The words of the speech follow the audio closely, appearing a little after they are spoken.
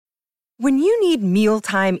When you need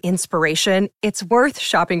mealtime inspiration, it's worth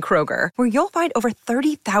shopping Kroger, where you'll find over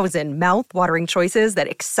 30,000 mouth-watering choices that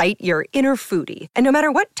excite your inner foodie. And no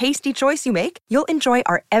matter what tasty choice you make, you'll enjoy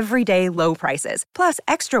our everyday low prices, plus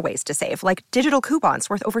extra ways to save, like digital coupons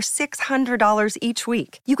worth over $600 each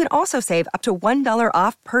week. You can also save up to $1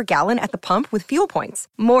 off per gallon at the pump with fuel points.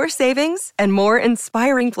 More savings and more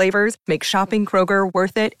inspiring flavors make shopping Kroger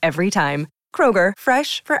worth it every time. Kroger,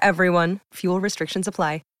 fresh for everyone. Fuel restrictions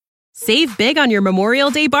apply. Save big on your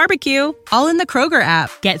Memorial Day barbecue, all in the Kroger app.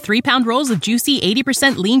 Get 3-pound rolls of juicy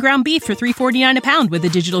 80% lean ground beef for $3.49 a pound with a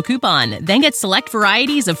digital coupon. Then get select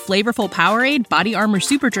varieties of flavorful Powerade, Body Armor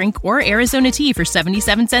Super Drink, or Arizona tea for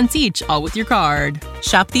 77 cents each, all with your card.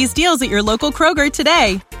 Shop these deals at your local Kroger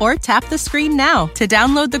today, or tap the screen now to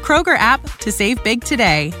download the Kroger app to save big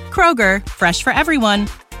today. Kroger, fresh for everyone.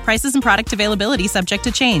 Prices and product availability subject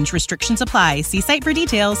to change. Restrictions apply. See site for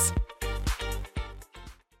details.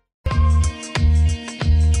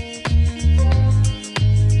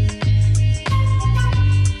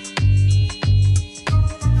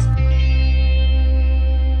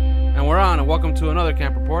 We're on, and welcome to another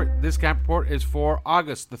camp report. This camp report is for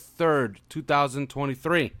August the 3rd,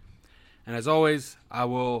 2023. And as always, I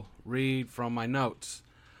will read from my notes.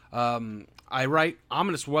 I write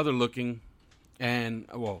ominous weather looking and,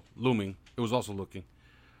 well, looming. It was also looking.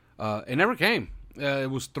 It never came.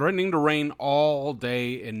 It was threatening to rain all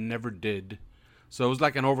day and never did. So it was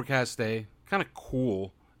like an overcast day. Kind of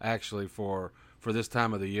cool, actually, for this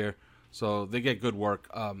time of the year. So they get good work.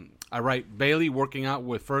 I write Bailey working out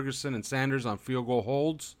with Ferguson and Sanders on field goal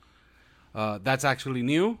holds. That's actually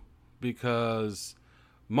new because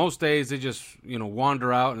most days they just,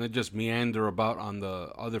 wander out and they just meander about on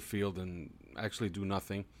the other field and actually do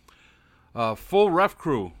nothing. Full ref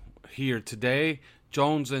crew here today.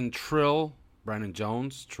 Jones and Trill, Brandon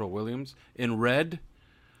Jones, Trill Williams, in red.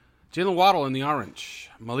 Jalen Waddle in the orange.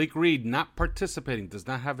 Malik Reed not participating, does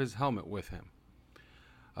not have his helmet with him.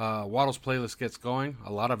 Waddle's playlist gets going.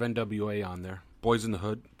 A lot of NWA on there. Boys in the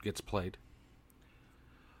Hood gets played.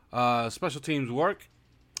 Special teams work.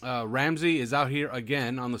 Ramsey is out here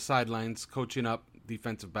again on the sidelines coaching up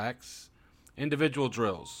defensive backs. Individual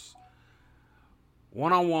drills.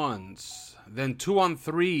 One-on-ones. Then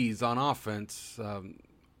 2-on-3s on offense.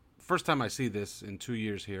 First time I see this in 2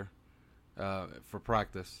 years here for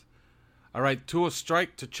practice. All right, Tua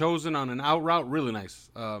strike to Chosen on an out route. Really nice.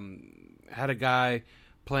 Had a guy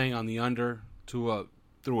playing on the under. Tua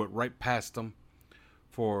threw it right past him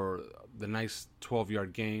for the nice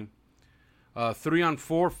 12-yard gain.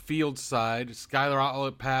 3-on-4 field side. Skylar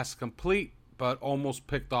outlet pass complete, but almost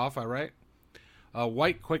picked off. All right.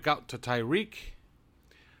 White quick out to Tyreek.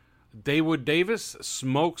 Dawood Davis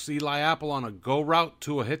smokes Eli Apple on a go route.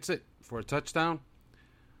 Tua hits it for a touchdown.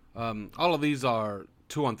 All of these are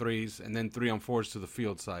 2-on-3s and then 3-on-4s to the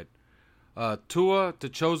field side. Tua to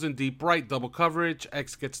Chosen deep right, double coverage.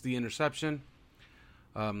 X gets the interception.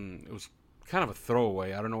 It was kind of a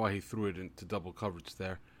throwaway. I don't know why he threw it into double coverage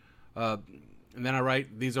there. And then I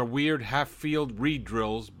write, these are weird half-field read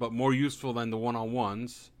drills, but more useful than the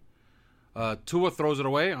one-on-ones. Tua throws it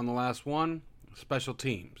away on the last one. Special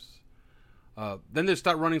teams. Then they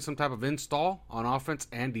start running some type of install on offense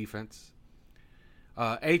and defense.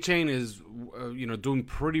 A-Chain is, doing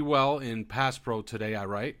pretty well in pass pro today, I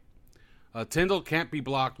write. Tyndall can't be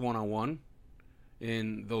blocked one-on-one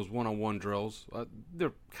in those one-on-one drills.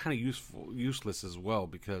 They're kind of useless as well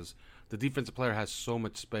because the defensive player has so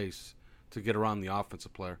much space to get around the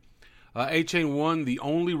offensive player. A-Chain won the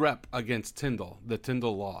only rep against Tyndall. The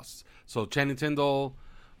Tyndall lost. So Channing Tyndall,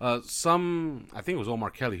 I think it was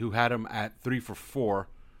Omar Kelly who had him at 3 for 4.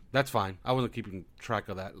 That's fine. I wasn't keeping track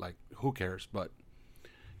of that. Like, who cares? But,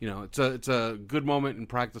 it's a good moment in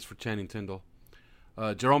practice for Channing Tyndall.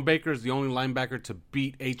 Jerome Baker is the only linebacker to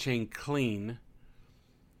beat A-Chain clean.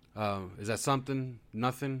 Is that something?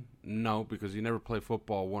 Nothing? No, because you never play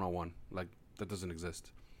football one-on-one. Like, that doesn't exist.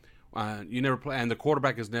 You never play, and the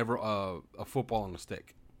quarterback is never a football on a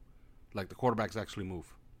stick. Like, the quarterbacks actually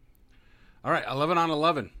move. All right,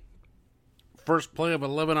 11-on-11. First play of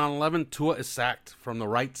 11-on-11, Tua is sacked from the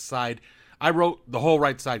right side. I wrote the whole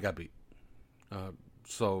right side got beat.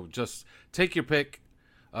 So just take your pick.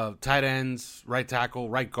 Tight ends, right tackle,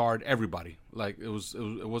 right guard, everybody. Like, it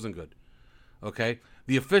wasn't good. Okay?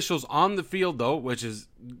 The officials on the field, though, which is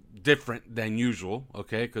different than usual,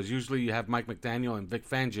 okay? Because usually you have Mike McDaniel and Vic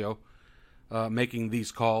Fangio making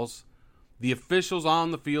these calls. The officials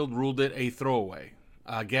on the field ruled it a throwaway.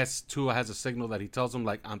 I guess Tua has a signal that he tells them,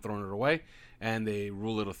 like, I'm throwing it away, and they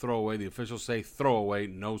rule it a throwaway. The officials say throwaway,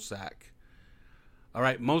 no sack. All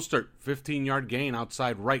right, Mostert, 15-yard gain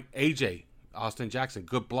outside right. AJ, Austin Jackson,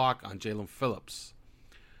 good block on Jalen Phillips.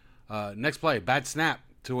 Next play, bad snap.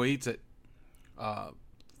 Tua eats it.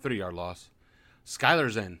 3-yard loss.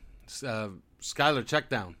 Skyler's in. Skyler check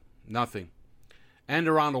down. Nothing. End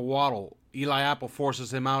around a Waddle. Eli Apple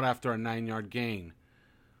forces him out after a 9-yard gain.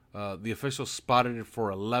 The officials spotted it for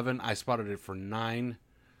 11. I spotted it for 9.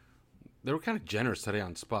 They were kind of generous today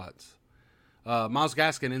on spots. Myles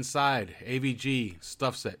Gaskin inside. AVG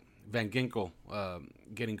stuffs it. Van Ginkel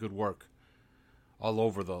getting good work all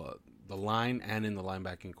over the line and in the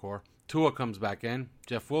linebacking core. Tua comes back in.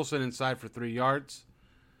 Jeff Wilson inside for 3 yards.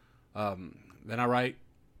 Then I write,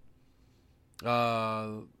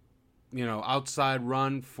 outside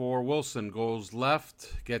run for Wilson. Goes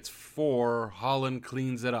left, gets 4. Holland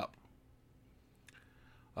cleans it up.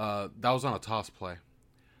 That was on a toss play.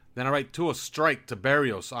 Then I write Tua strike to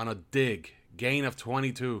Berrios on a dig. Gain of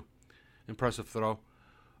 22. Impressive throw.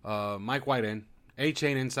 Mike White in.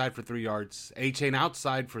 A-Chain inside for 3 yards. A-Chain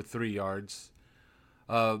outside for 3 yards.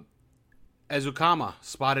 Ezukama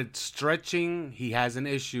spotted stretching. He has an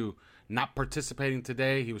issue. Not participating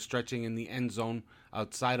today. He was stretching in the end zone,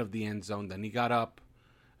 outside of the end zone. Then he got up,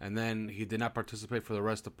 and then he did not participate for the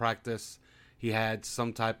rest of practice. He had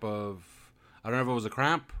some type of, I don't know if it was a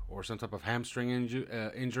cramp or some type of hamstring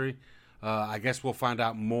injury. I guess we'll find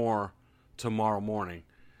out more tomorrow morning.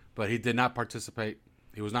 But he did not participate.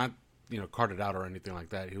 He was not, carted out or anything like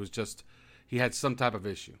that. He had some type of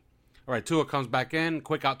issue. All right, Tua comes back in.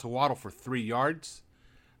 Quick out to Waddle for 3 yards.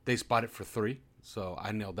 They spot it for 3, so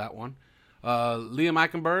I nailed that one. Liam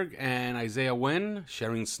Eichenberg and Isaiah Wynn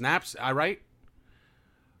sharing snaps. I write.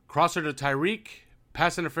 Crosser to Tyreek.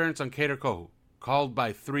 Pass interference on Kader Kohu. Called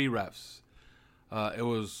by 3 refs. It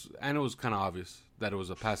was kind of obvious that it was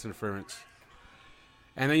a pass interference.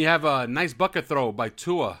 And then you have a nice bucket throw by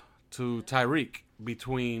Tua to Tyreek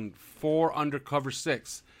between 4 under cover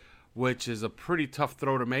 6, which is a pretty tough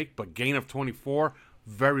throw to make, but gain of 24.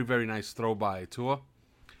 Very, very nice throw by Tua.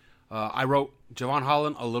 I wrote Javon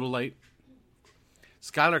Holland a little late.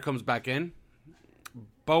 Skyler comes back in.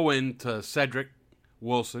 Bowen to Cedric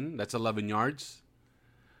Wilson. That's 11 yards.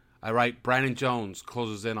 I write Brandon Jones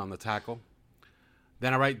closes in on the tackle.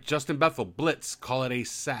 Then I write Justin Bethel blitz. Call it a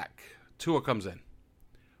sack. Tua comes in.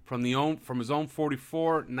 From his own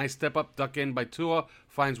 44. Nice step up. Duck in by Tua.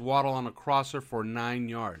 Finds Waddle on a crosser for 9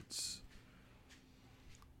 yards.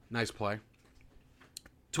 Nice play.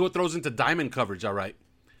 Tua throws into diamond coverage. All right.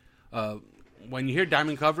 When you hear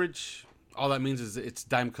diamond coverage, all that means is it's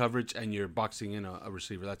dime coverage and you're boxing in a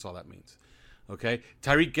receiver. That's all that means. Okay?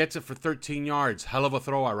 Tyreek gets it for 13 yards. Hell of a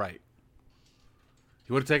throw, I write.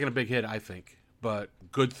 He would have taken a big hit, I think. But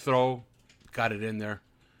good throw. Got it in there.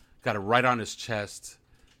 Got it right on his chest.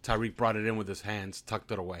 Tyreek brought it in with his hands.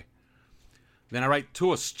 Tucked it away. Then I write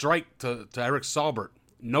Tua strike to Eric Saubert.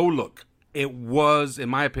 No look. It was, in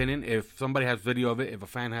my opinion, if somebody has video of it, if a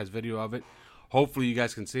fan has video of it, hopefully you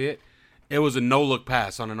guys can see it. It was a no-look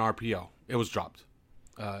pass on an RPO. It was dropped.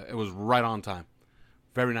 It was right on time.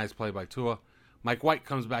 Very nice play by Tua. Mike White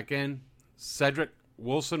comes back in. Cedric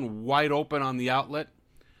Wilson wide open on the outlet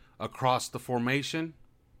across the formation.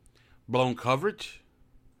 Blown coverage.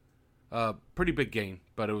 Pretty big gain,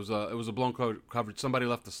 but it was a blown coverage. Somebody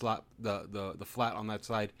left the slot, the flat on that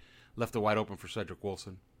side, left it wide open for Cedric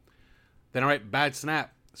Wilson. Then I write bad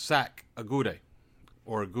snap, sack, Agude,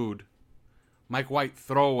 or Agud. Mike White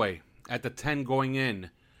throwaway at the 10 going in.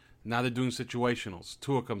 Now they're doing situationals.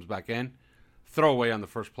 Tua comes back in, throwaway on the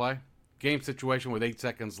first play. Game situation with 8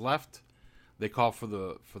 seconds left. They call for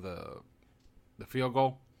the field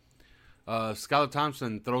goal. Skylar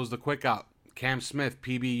Thompson throws the quick out. Cam Smith,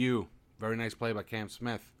 PBU. Very nice play by Cam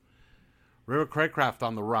Smith. River Craycraft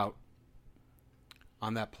on the route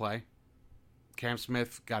on that play. Cam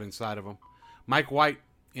Smith got inside of him. Mike White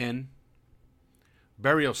in.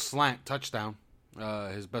 Berrios slant, touchdown.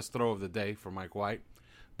 His best throw of the day for Mike White.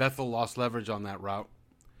 Bethel lost leverage on that route.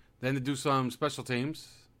 Then to do some special teams.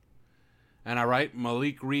 And I write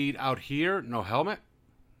Malik Reed out here, no helmet,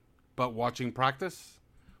 but watching practice,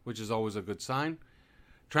 which is always a good sign.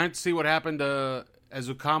 Trying to see what happened to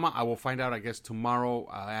Ezukama. I will find out, I guess, tomorrow.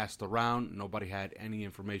 I asked around. Nobody had any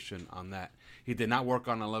information on that. He did not work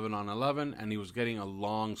on 11 on 11, and he was getting a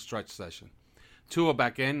long stretch session. Tua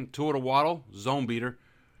back in. Tua to Waddle. Zone beater.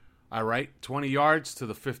 I write 20 yards to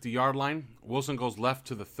the 50-yard line. Wilson goes left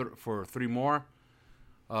to for 3 more.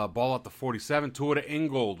 Ball at the 47. Tua to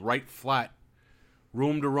Ingold. Right flat.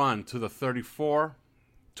 Room to run to the 34.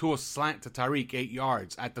 Tua slant to Tyreek. 8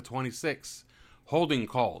 yards at the 26. Holding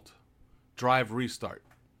called. Drive restart.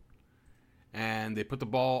 And they put the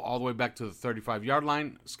ball all the way back to the 35-yard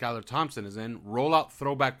line. Skylar Thompson is in. Rollout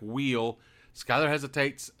throwback wheel. Skylar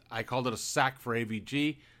hesitates. I called it a sack for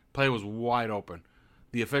AVG. Play was wide open.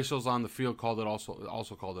 The officials on the field called it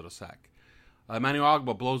also called it a sack. Emmanuel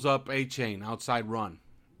Ogba blows up A-Chain, outside run.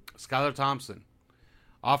 Skylar Thompson,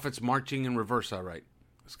 offense marching in reverse, all right.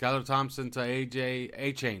 Skylar Thompson to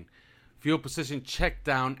A-Chain. Field position, check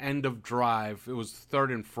down, end of drive. It was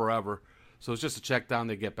third and forever. So it's just a check down.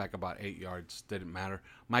 They get back about 8 yards. Didn't matter.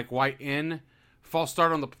 Mike White in. False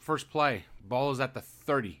start on the first play. Ball is at the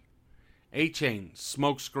 30. A-Chain,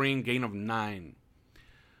 smoke screen, gain of 9.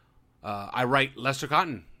 I write Lester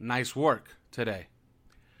Cotton. Nice work today.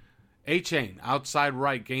 A-Chain, outside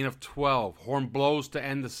right, gain of 12. Horn blows to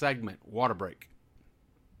end the segment. Water break.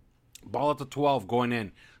 Ball at the 12, going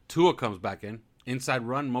in. Tua comes back in. Inside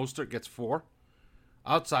run, Mostert gets 4.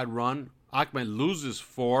 Outside run, Ahmed loses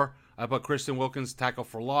 4. I put Christian Wilkins tackle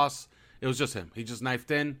for loss. It was just him. He just knifed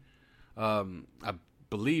in. I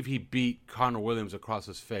believe he beat Connor Williams across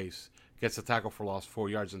his face. Gets a tackle for loss, 4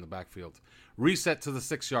 yards in the backfield. Reset to the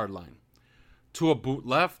 6-yard line. Tua boot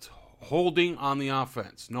left, holding on the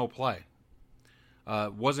offense. No play.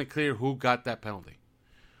 Wasn't clear who got that penalty.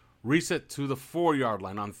 Reset to the 4-yard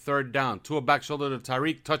line on third down. Tua back shoulder to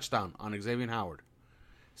Tyreek. Touchdown on Xavier Howard.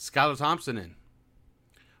 Skylar Thompson in.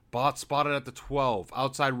 Bot spotted at the 12.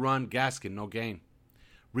 Outside run. Gaskin. No gain.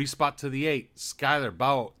 Respot to the 8. Skylar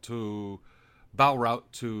bow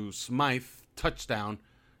route to Smythe. Touchdown.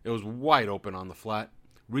 It was wide open on the flat.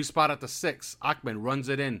 Respot at the 6. Ahmed runs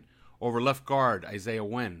it in over left guard. Isaiah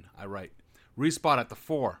Wynn. I write. Respot at the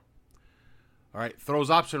 4. All right, throws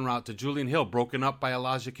option route to Julian Hill, broken up by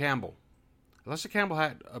Elijah Campbell. Elijah Campbell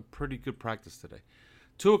had a pretty good practice today.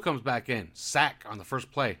 Tua comes back in. Sack on the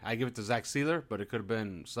first play. I give it to Zach Sealer, but it could have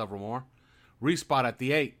been several more. Respot at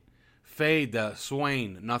the 8. Fade to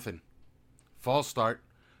Swain, nothing. False start.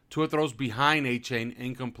 Tua throws behind A-Chain,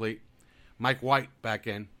 incomplete. Mike White back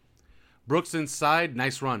in. Brooks inside,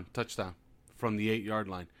 nice run, touchdown from the 8-yard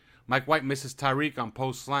line. Mike White misses Tyreek on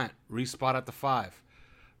post slant. Respot at the 5.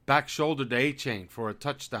 Back shoulder to A-Chain for a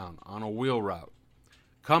touchdown on a wheel route.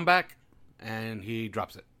 Comeback, and he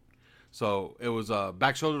drops it. So it was a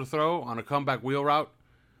back shoulder throw on a comeback wheel route.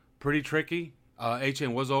 Pretty tricky.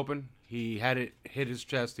 A-Chain was open. He had it hit his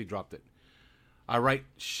chest. He dropped it. I write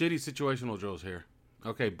shitty situational drills here.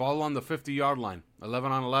 Okay, ball on the 50-yard line.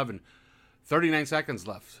 11 on 11. 39 seconds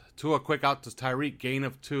left. Tua quick out to Tyreek. Gain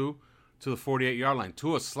of 2 to the 48-yard line.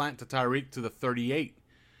 Tua slant to Tyreek to the 38.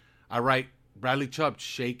 I write Bradley Chubb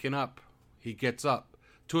shaken up. He gets up.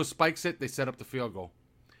 Tua spikes it. They set up the field goal.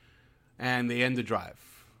 And they end the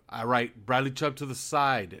drive. I write Bradley Chubb to the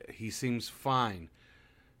side. He seems fine.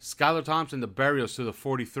 Skylar Thompson, the Barrios to the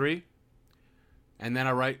 43. And then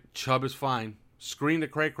I write Chubb is fine. Screen to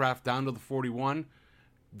Craycraft down to the 41.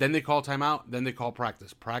 Then they call timeout. Then they call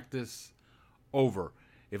practice. Practice over.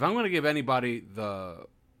 If I'm going to give anybody the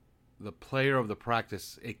player of the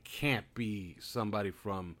practice, it can't be somebody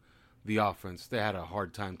from the offense. They had a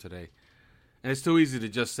hard time today. And it's too easy to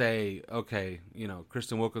just say, okay,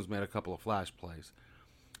 Christian Wilkins made a couple of flash plays.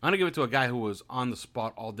 I'm going to give it to a guy who was on the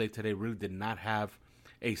spot all day today, really did not have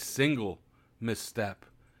a single misstep.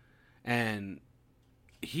 And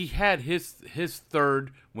he had his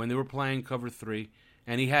third when they were playing cover 3,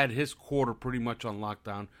 and he had his quarter pretty much on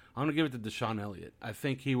lockdown. I'm going to give it to Deshaun Elliott. I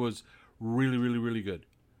think he was really, really, really good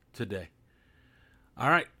today. All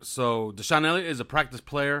right, so Deshaun Elliott is a practice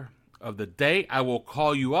player of the day. I will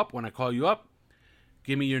call you up. When I call you up,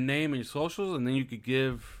 give me your name and your socials, and then you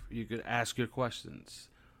could ask your questions.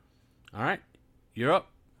 All right, you're up.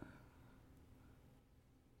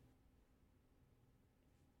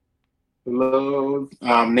 Hello,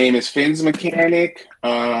 name is Finn's Mechanic.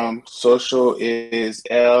 Social is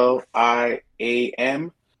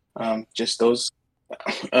LIAM. Just those.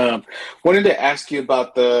 Wanted to ask you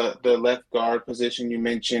about the left guard position. You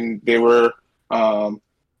mentioned they were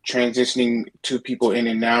transitioning 2 people in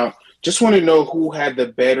and out. Just want to know who had the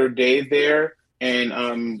better day there,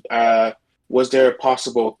 and was there a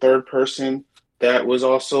possible third person that was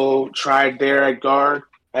also tried there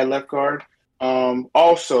at left guard?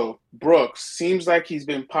 Also, Brooks seems like he's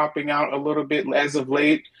been popping out a little bit as of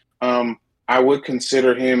late. I would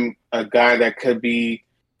consider him a guy that could be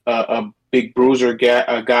a big bruiser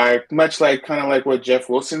guy, much like kind of like what Jeff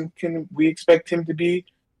Wilson we expect him to be.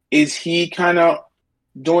 Is he kind of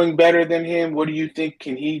doing better than him? What do you think?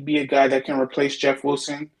 Can he be a guy that can replace Jeff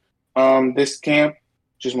Wilson this camp?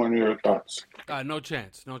 Just want your thoughts. No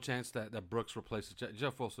chance that Brooks replaces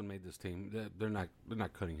Jeff Wilson. Made this team. They're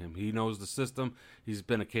not cutting him. He knows the system. He's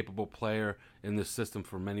been a capable player in this system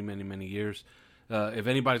for many, many, many years. If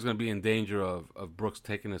anybody's going to be in danger of Brooks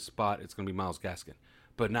taking his spot, it's going to be Myles Gaskin,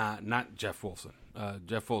 but not Jeff Wilson.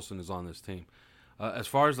 Jeff Wilson is on this team. As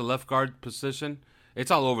far as the left guard position,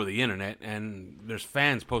 it's all over the internet, and there's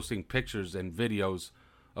fans posting pictures and videos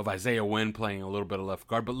of Isaiah Wynn playing a little bit of left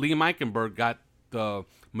guard. But Liam Eichenberg got the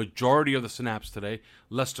majority of the snaps today.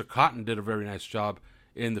 Lester Cotton did a very nice job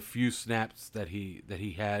in the few snaps that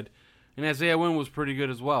he had, and Isaiah Wynn was pretty good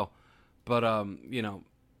as well. But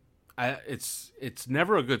it's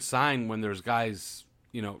never a good sign when there's guys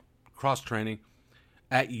cross training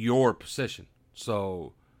at your position.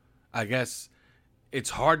 So I guess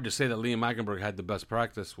it's hard to say that Liam Eichenberg had the best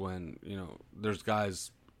practice when there's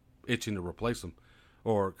guys itching to replace him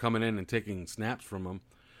or coming in and taking snaps from him.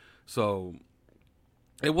 So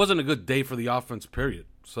it wasn't a good day for the offense, period.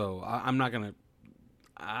 So I'm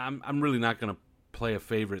really not gonna play a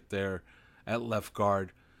favorite there at left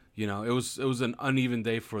guard. It was an uneven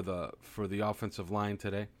day for the offensive line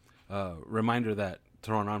today. Reminder that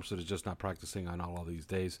Teron Armstead is just not practicing on all of these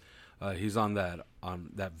days. He's on that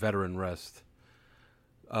veteran rest.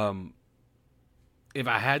 If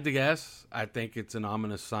I had to guess, I think it's an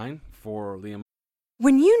ominous sign for Liam.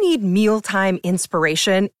 When you need mealtime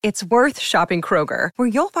inspiration, it's worth shopping Kroger, where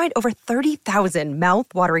you'll find over 30,000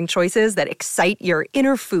 mouth-watering choices that excite your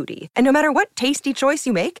inner foodie. And no matter what tasty choice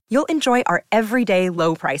you make, you'll enjoy our everyday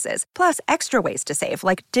low prices, plus extra ways to save,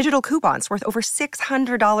 like digital coupons worth over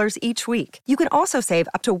 $600 each week. You can also save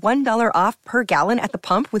up to $1 off per gallon at the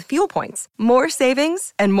pump with fuel points. More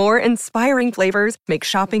savings and more inspiring flavors make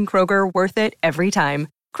shopping Kroger worth it every time.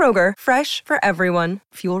 Kroger, fresh for everyone.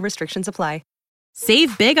 Fuel restrictions apply.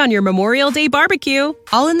 Save big on your Memorial Day barbecue,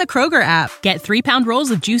 all in the Kroger app. Get 3-pound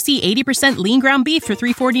rolls of juicy 80% lean ground beef for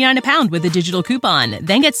 $3.49 a pound with a digital coupon.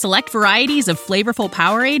 Then get select varieties of flavorful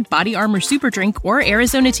Powerade, Body Armor Super Drink, or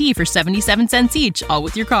Arizona tea for 77 cents each, all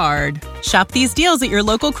with your card. Shop these deals at your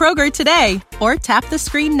local Kroger today, or tap the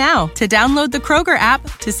screen now to download the Kroger app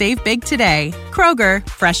to save big today. Kroger,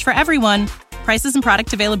 fresh for everyone. Prices and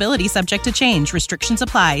product availability subject to change. Restrictions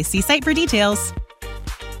apply. See site for details.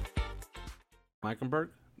 Eichenberg,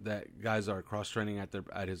 that guys are cross-training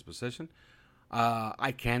at his position.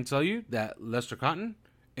 I can tell you that Lester Cotton,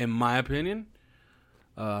 in my opinion,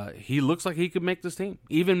 he looks like he could make this team.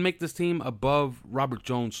 Even make this team above Robert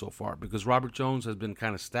Jones so far, because Robert Jones has been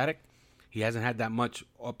kind of static. He hasn't had that much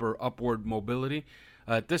upward mobility.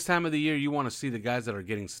 At this time of the year, you want to see the guys that are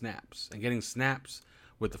getting snaps, and getting snaps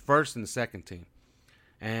with the first and the second team.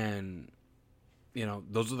 And,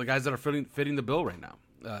 those are the guys that are fitting the bill right now.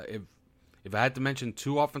 If I had to mention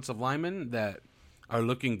two offensive linemen that are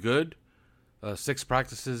looking good, 6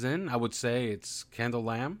 practices in, I would say it's Kendall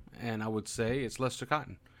Lamb, and I would say it's Lester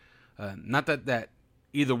Cotton. Not that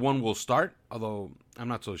either one will start, although I'm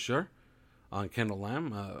not so sure on Kendall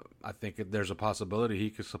Lamb. I think there's a possibility he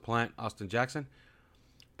could supplant Austin Jackson.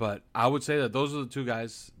 But I would say that those are the two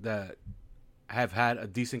guys that have had a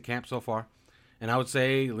decent camp so far. And I would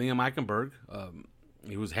say Liam Eichenberg,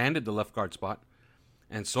 he was handed the left guard spot.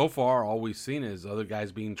 And so far, all we've seen is other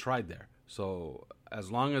guys being tried there. So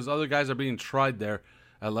as long as other guys are being tried there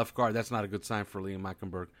at left guard, that's not a good sign for Liam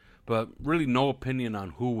Eichenberg. But really no opinion on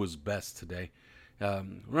who was best today.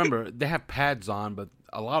 Remember, they have pads on, but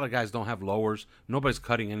a lot of guys don't have lowers. Nobody's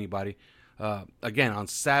cutting anybody. Again, on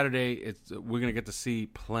Saturday, we're going to get to see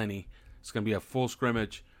plenty. It's going to be a full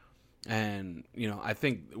scrimmage. And, I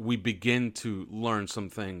think we begin to learn some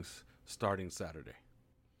things starting Saturday.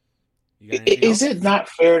 Is it not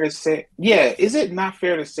fair to say? Yeah, is it not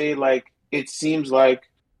fair to say it seems like,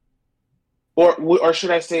 or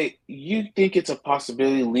should I say, you think it's a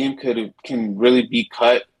possibility Liam can really be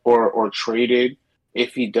cut or traded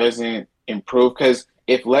if he doesn't improve? Because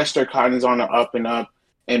if Lester Cotton's on the up and up,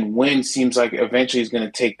 and Wynn seems like eventually he's going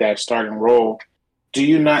to take that starting role, do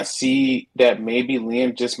you not see that maybe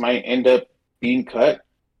Liam just might end up being cut?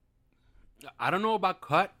 I don't know about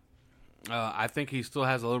cut. I think he still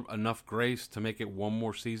has enough grace to make it one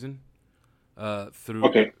more season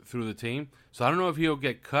through the team. So I don't know if he'll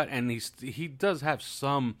get cut, and he does have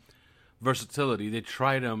some versatility. They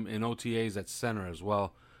tried him in OTAs at center as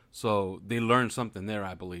well, so they learned something there,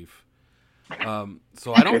 I believe.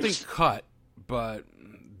 So I don't think cut, but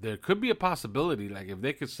there could be a possibility, if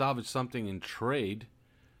they could salvage something in trade,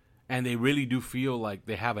 and they really do feel like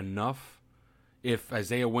they have enough, if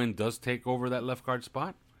Isaiah Wynn does take over that left guard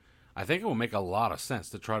spot, I think it will make a lot of sense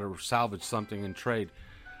to try to salvage something in trade.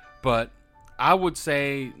 But I would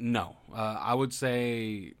say no. I would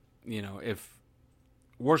say, if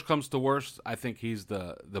worst comes to worst, I think he's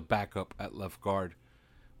the backup at left guard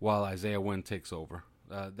while Isaiah Wynn takes over.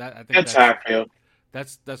 That's how I feel.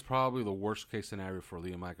 That's probably the worst case scenario for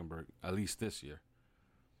Liam Eichenberg, at least this year.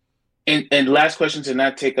 And last question to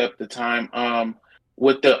not take up the time.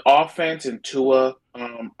 with the offense and Tua,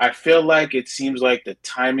 I feel like it seems like the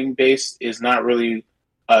timing base is not really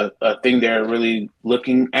a thing they're really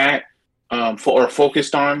looking at or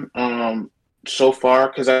focused on so far.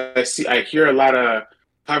 Because I hear a lot of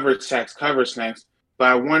cover snacks, but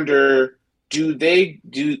I wonder, do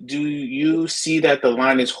you see that the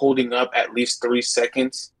line is holding up at least 3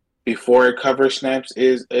 seconds before a cover snaps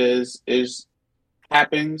is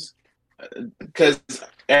happens? Because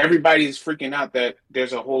everybody's freaking out that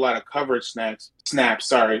there's a whole lot of coverage snaps,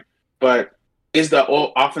 sorry, but is the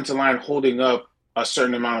offensive line holding up a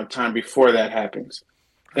certain amount of time before that happens?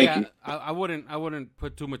 Thank Yeah, you. I wouldn't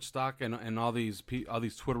put too much stock in all these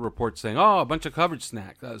Twitter reports saying, oh, a bunch of coverage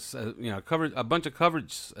a bunch of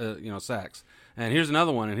coverage sacks, and here's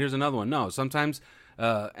another one, and here's another one. No, sometimes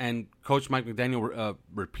and Coach Mike McDaniel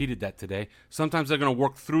repeated that today. Sometimes they're going to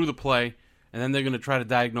work through the play, and then they're going to try to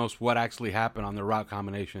diagnose what actually happened on the route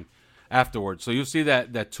combination afterwards. So you'll see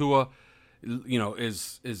that Tua,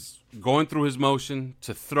 is going through his motion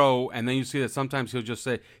to throw, and then you see that sometimes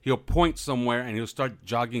he'll point somewhere and he'll start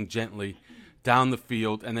jogging gently down the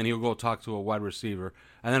field, and then he'll go talk to a wide receiver,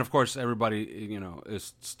 and then of course everybody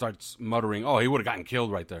starts muttering, "Oh, he would have gotten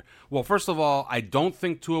killed right there." Well, first of all, I don't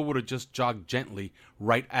think Tua would have just jogged gently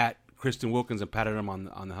right at Christian Wilkins and patted him on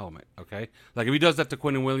the helmet. Okay, like if he does that to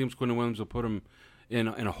Quinnen Williams will put him in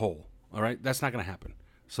a hole. All right, that's not going to happen.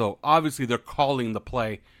 So obviously they're calling the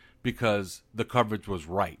play because the coverage was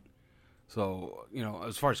right. So,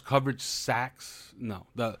 as far as coverage sacks, no.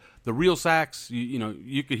 The real sacks,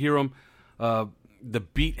 you could hear them. The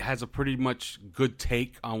beat has a pretty much good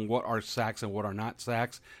take on what are sacks and what are not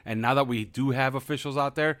sacks. And now that we do have officials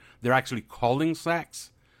out there, they're actually calling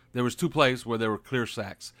sacks. There was 2 plays where there were clear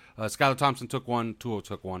sacks. Skylar Thompson took one, Tua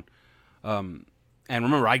took one. And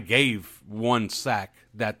remember, I gave one sack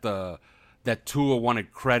that Tua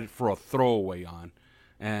wanted credit for a throwaway on.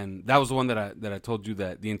 And that was the one that I told you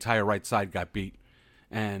that the entire right side got beat.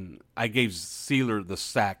 And I gave Sealer the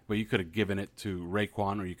sack, but you could have given it to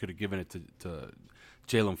Raekwon or you could have given it to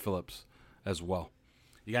Jalen Phillips as well.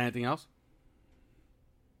 You got anything else?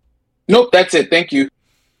 Nope, that's it. Thank you.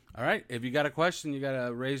 All right. If you got a question, you got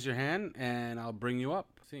to raise your hand, and I'll bring you up.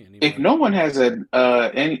 If no one has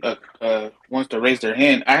wants to raise their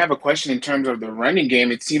hand, I have a question in terms of the running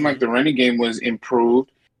game. It seemed like the running game was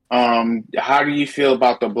improved. How do you feel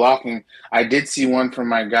about the blocking? I did see one from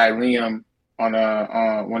my guy Liam on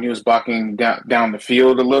when he was blocking down the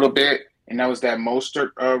field a little bit, and that was that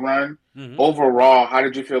Mostert run. Mm-hmm. Overall, how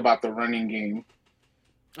did you feel about the running game?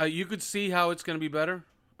 You could see how it's going to be better,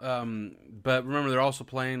 but remember they're also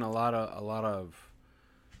playing a lot of.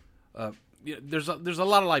 There's a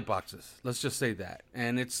lot of light boxes. Let's just say that,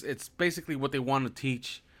 and it's basically what they want to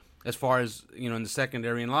teach. As far as, in the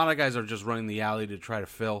secondary, and a lot of guys are just running the alley to try to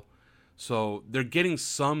fill. So they're getting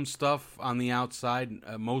some stuff on the outside,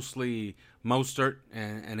 mostly Mostert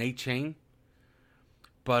and A-Chain.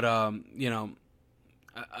 But,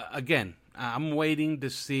 again, I'm waiting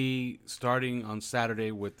to see, starting on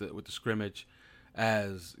Saturday with the scrimmage,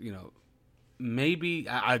 as, maybe,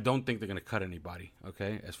 I don't think they're going to cut anybody,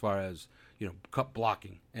 okay, as far as, cut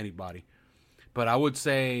blocking anybody. But I would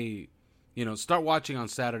say, start watching on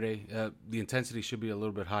Saturday. The intensity should be a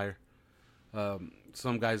little bit higher.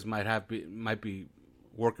 Some guys might be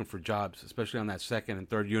working for jobs, especially on that second and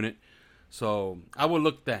third unit. So I would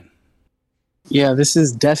look then. Yeah, this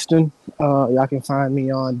is Destin. Y'all can find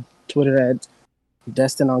me on Twitter at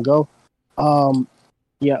DestinOnGo.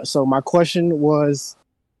 So my question was,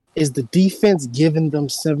 is the defense giving them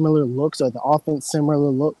similar looks, or the offense similar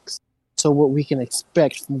looks, to what we can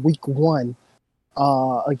expect from week 1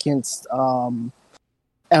 against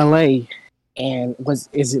LA? And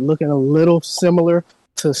is it looking a little similar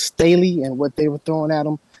to Staley and what they were throwing at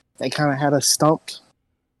them? They kind of had us stumped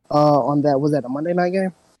on that. Was that a Monday night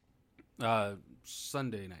game?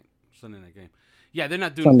 Sunday night game. Yeah, they're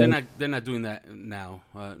not doing that now.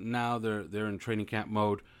 Now they're in training camp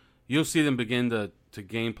mode. You'll see them begin to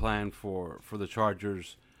game plan for the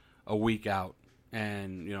Chargers a week out,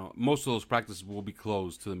 and most of those practices will be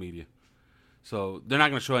closed to the media. So they're not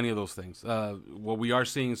going to show any of those things. Well, we are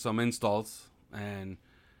seeing some installs, and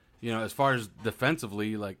as far as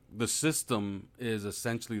defensively, like the system is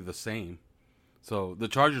essentially the same. So the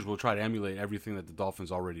Chargers will try to emulate everything that the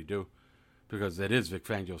Dolphins already do, because it is Vic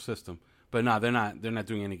Fangio's system. But no, they're not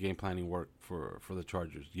doing any game planning work for the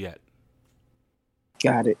Chargers yet.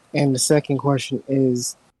 Got it. And the second question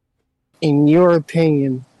is, in your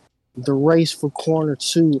opinion, the race for corner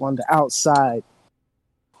 2 on the outside,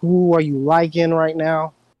 who are you liking right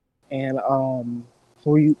now? And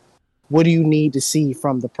what do you need to see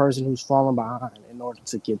from the person who's falling behind in order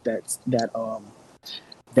to get that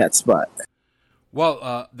that spot?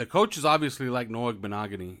 Well, the coach is obviously like Noah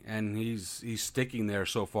Benogany, and he's sticking there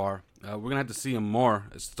so far. We're going to have to see him more,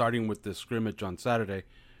 starting with the scrimmage on Saturday.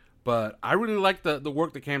 But I really like the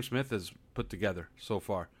work that Cam Smith has put together so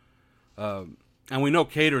far. And we know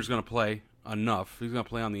Cater's going to play enough. He's going to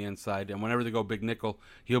play on the inside. And whenever they go big nickel,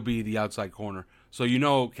 he'll be the outside corner. So you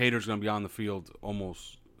know Cater's going to be on the field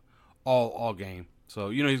almost all game. So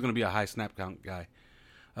you know he's going to be a high snap count guy.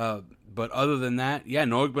 But other than that, yeah,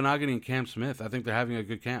 Noah Benogany and Cam Smith, I think they're having a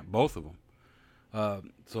good camp, both of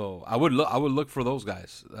them. So I would look for those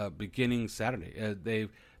guys beginning Saturday.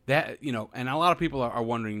 And a lot of people are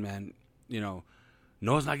wondering, man,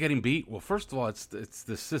 Noah's not getting beat. Well, first of all, it's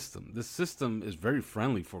the system. This system is very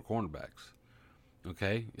friendly for cornerbacks.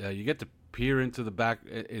 Okay, you get to peer into the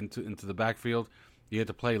the backfield. You get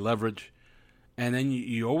to play leverage, and then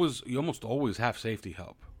you almost always have safety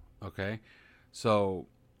help. Okay, so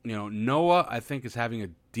Noah, I think, is having a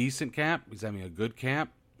decent camp. He's having a good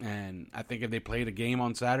camp, and I think if they played a game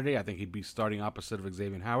on Saturday, I think he'd be starting opposite of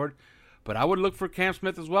Xavier Howard. But I would look for Cam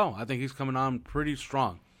Smith as well. I think he's coming on pretty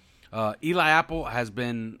strong. Eli Apple has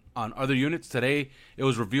been on other units. Today, it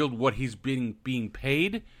was revealed what he's being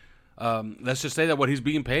paid. Let's just say that what he's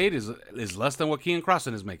being paid is less than what Kean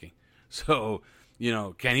Crossan is making. So,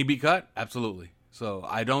 can he be cut? Absolutely. So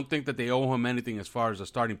I don't think that they owe him anything as far as a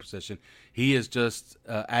starting position. He is just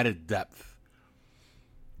added depth.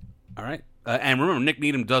 All right. And remember, Nick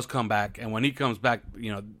Needham does come back. And when he comes back,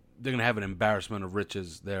 they're going to have an embarrassment of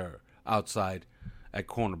riches there outside at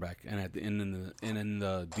cornerback and in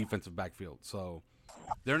the defensive backfield. So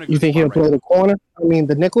they're in a good You think he'll play the corner? I mean,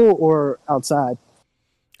 the nickel or outside?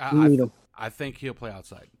 I think he'll play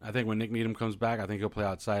outside. I think when Nick Needham comes back, I think he'll play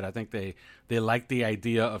outside. I think they like the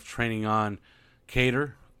idea of training on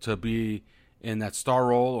Cater to be in that star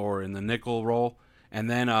role or in the nickel role. And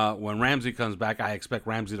then when Ramsey comes back, I expect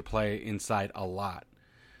Ramsey to play inside a lot.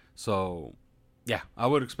 So, yeah, I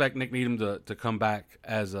would expect Nick Needham to come back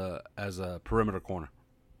as a perimeter corner.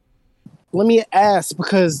 Let me ask,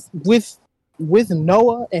 because with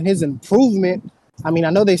Noah and his improvement, I mean, I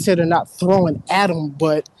know they said they're not throwing at him,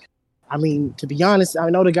 but, I mean, to be honest, I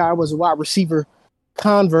know the guy was a wide receiver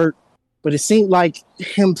convert, but it seemed like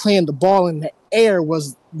him playing the ball in the air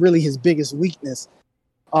was really his biggest weakness.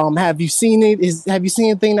 Have you seen it? Have you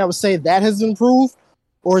seen anything that would say that has improved,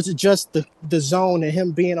 or is it just the zone and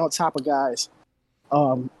him being on top of guys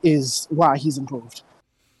is why he's improved?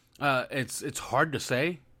 It's hard to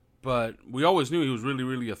say, but we always knew he was really,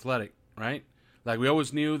 really athletic, right? Like we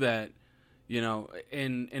always knew that,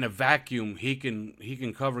 in a vacuum he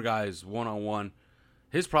can cover guys one-on-one.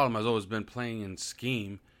 His problem has always been playing in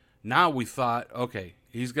scheme. Now we thought, okay,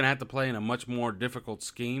 he's gonna have to play in a much more difficult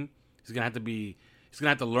scheme. He's gonna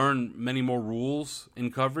have to learn many more rules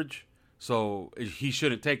in coverage. So he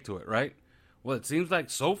shouldn't take to it, right? Well, it seems like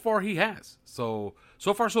so far he has. So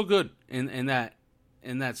far so good in that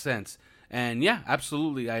sense. And yeah,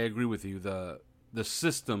 absolutely, I agree with you. The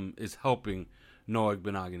system is helping Noah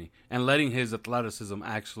Benogany and letting his athleticism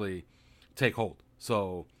actually take hold.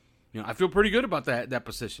 So, I feel pretty good about that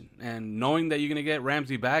position. And knowing that you're going to get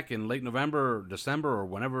Ramsey back in late November or December or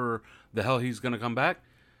whenever the hell he's going to come back,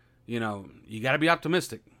 you got to be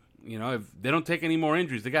optimistic. If they don't take any more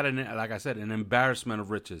injuries, they got, like I said, an embarrassment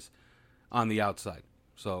of riches on the outside.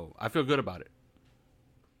 So I feel good about it.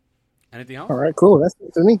 Anything else? All right, cool. That's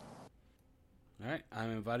it for me. All right,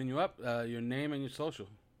 I'm inviting you up. Your name and your social.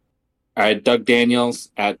 All right, Doug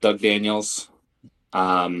Daniels at Doug Daniels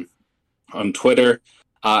on Twitter.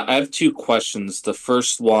 I have two questions. The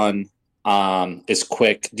first one is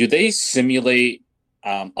quick. Do they simulate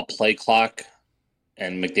a play clock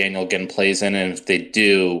and McDaniel getting plays in? And if they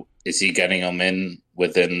do, is he getting them in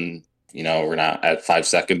within, we're not at 5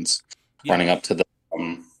 seconds running up to the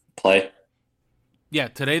play? Yeah,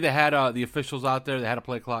 today they had the officials out there. They had a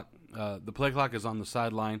play clock. The play clock is on the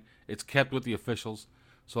sideline. It's kept with the officials,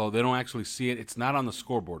 so they don't actually see it. It's not on the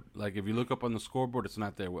scoreboard. Like if you look up on the scoreboard, it's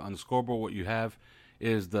not there. On the scoreboard, what you have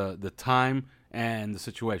is the time and the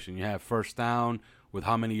situation. You have first down with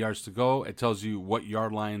how many yards to go. It tells you what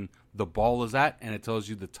yard line the ball is at, and it tells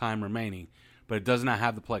you the time remaining. But it does not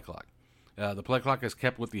have the play clock. The play clock is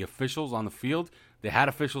kept with the officials on the field. They had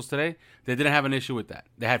officials today. They didn't have an issue with that.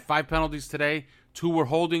 They had 5 penalties today. 2 were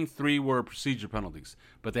holding, 3 were procedure penalties.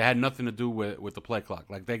 But they had nothing to do with the play clock.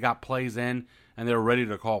 Like they got plays in, and they were ready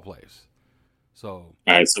to call plays. So all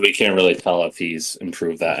right, so we can't really tell if he's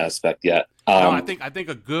improved that aspect yet. No, I think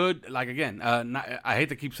a good, like again, I hate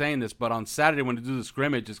to keep saying this, but on Saturday when they do the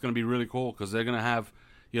scrimmage, it's going to be really cool because they're going to have,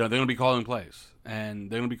 they're going to be calling plays, and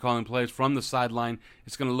they're going to be calling plays from the sideline.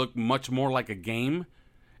 It's going to look much more like a game,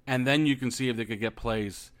 and then you can see if they could get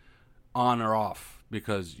plays on or off,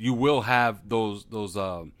 because you will have those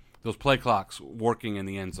play clocks working in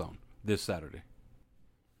the end zone this Saturday.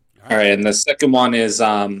 All right, and the second one is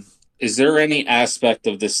there any aspect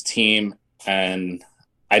of this team, and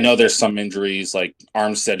I know there's some injuries, like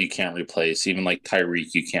Armstead you can't replace, even like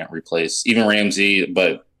Tyreek you can't replace, even Ramsey,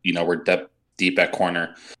 but, we're deep at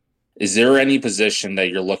corner. Is there any position that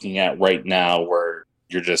you're looking at right now where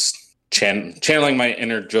you're just channeling my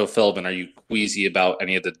inner Joe Philbin? Are you queasy about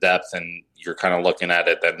any of the depth, and you're kind of looking at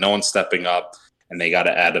it that no one's stepping up and they got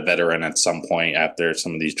to add a veteran at some point after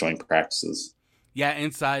some of these joint practices? Yeah,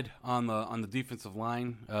 inside on the defensive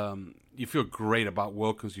line, you feel great about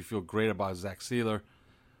Wilkins. You feel great about Zach Sealer.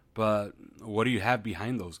 But what do you have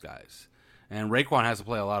behind those guys? And Raekwon has to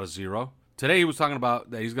play a lot of zero. Today he was talking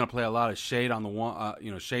about that he's going to play a lot of shade on the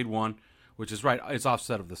one, shade one, which is right. It's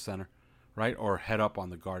offset of the center, right, or head up on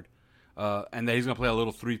the guard. And then he's going to play a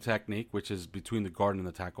little 3 technique, which is between the guard and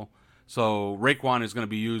the tackle. So Raekwon is going to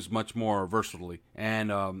be used much more versatily.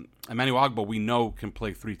 And Emmanuel Ogbah, we know, can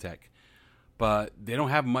play 3 tech. But they don't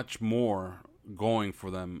have much more going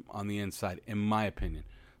for them on the inside, in my opinion.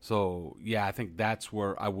 So, yeah, I think that's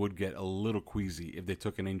where I would get a little queasy if they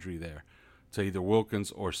took an injury there to either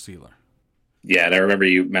Wilkins or Sealer. Yeah, and I remember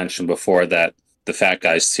you mentioned before that the fat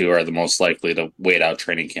guys, too, are the most likely to wait out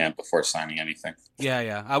training camp before signing anything.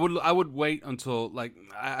 Yeah. I would wait until, like,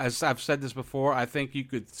 as I've said this before, I think you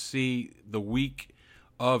could see the week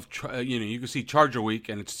of, you could see Charger week,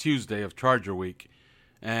 and it's Tuesday of Charger week.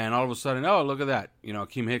 And all of a sudden, oh, look at that.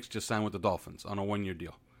 Akeem Hicks just signed with the Dolphins on a 1-year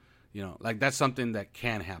deal. That's something that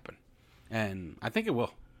can happen. And I think it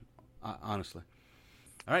will, honestly.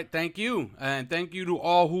 All right, thank you. And thank you to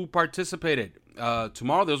all who participated.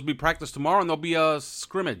 Tomorrow, there'll be practice tomorrow, and there'll be a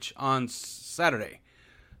scrimmage on Saturday.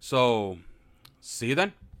 So, see you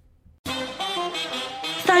then.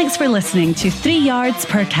 Thanks for listening to 3 Yards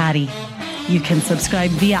Per Carry. You can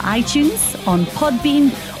subscribe via iTunes, on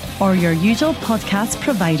Podbean, or your usual podcast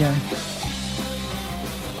provider.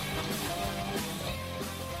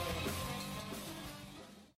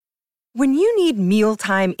 When you need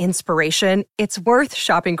mealtime inspiration, it's worth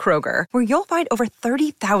shopping Kroger, where you'll find over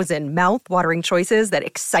 30,000 mouth-watering choices that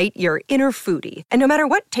excite your inner foodie. And no matter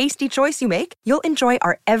what tasty choice you make, you'll enjoy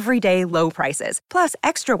our everyday low prices, plus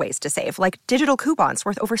extra ways to save, like digital coupons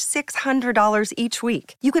worth over $600 each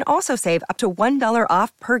week. You can also save up to $1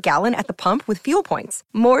 off per gallon at the pump with fuel points.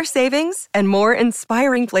 More savings and more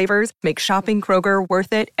inspiring flavors make shopping Kroger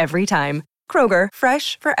worth it every time. Kroger,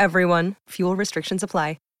 fresh for everyone. Fuel restrictions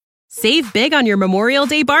apply. Save big on your Memorial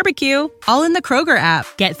Day barbecue, all in the Kroger app.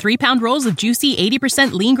 Get 3-pound rolls of juicy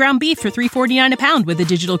 80% lean ground beef for $3.49 a pound with a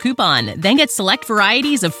digital coupon. Then get select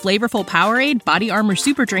varieties of flavorful Powerade, Body Armor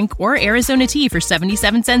Super Drink, or Arizona tea for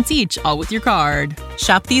 77 cents each, all with your card.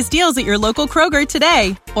 Shop these deals at your local Kroger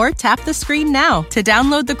today, or tap the screen now to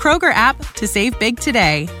download the Kroger app to save big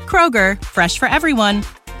today. Kroger, fresh for everyone.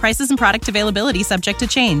 Prices and product availability subject to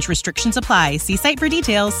change. Restrictions apply. See site for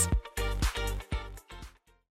details.